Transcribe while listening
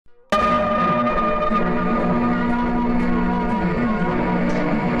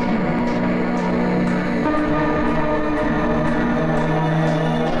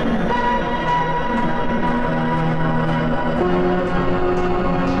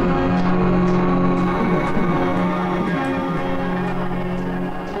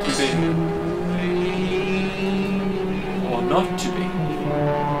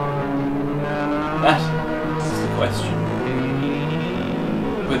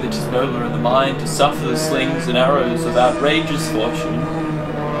that 'tis nobler in the mind to suffer the slings and arrows of outrageous fortune,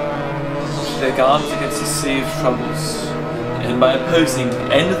 to take arms against the sea of troubles, and by opposing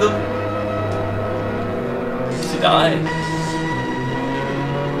end them, to die.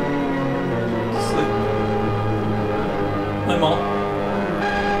 Sleep. No more.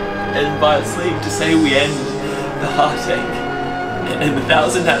 And by sleep to say we end the heartache and the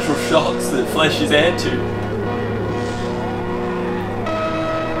thousand natural shocks that flesh is heir to.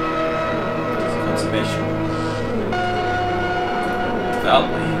 Consummation.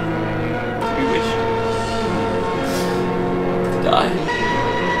 Devoutly to be wished. To die.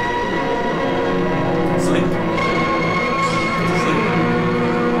 Sleep. Sleep.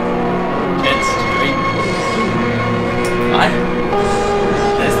 Chance to dream.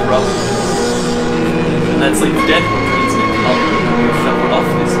 There's the rub. And that sleep of death means that we've shuffled off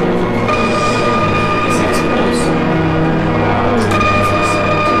this mortal. This explores.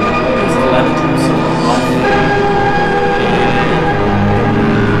 These calamities of life.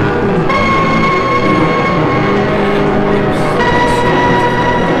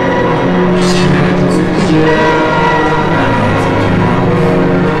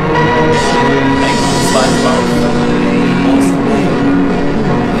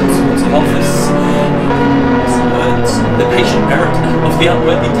 The patient merit of the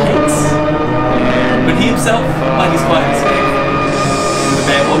unworthy takes, but he himself might his quiet escape with the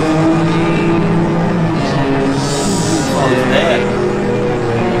bare wood. While he's there,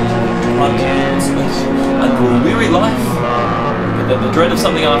 under a weary life, but then the dread of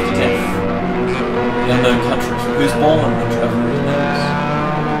something after death, the unknown country from whose born the traveller returns.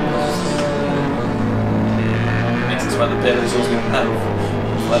 Makes us rather better as we have,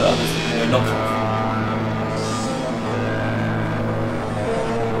 let others that we know not of.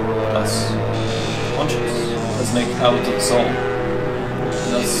 Thus, conscience does make cowards of the soul.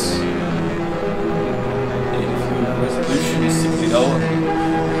 Thus, if your resolution is simply known,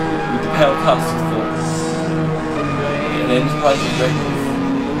 with the pale cast of thought, in an enterprising greatness,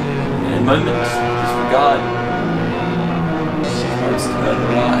 in a moment of disregard, she first heard the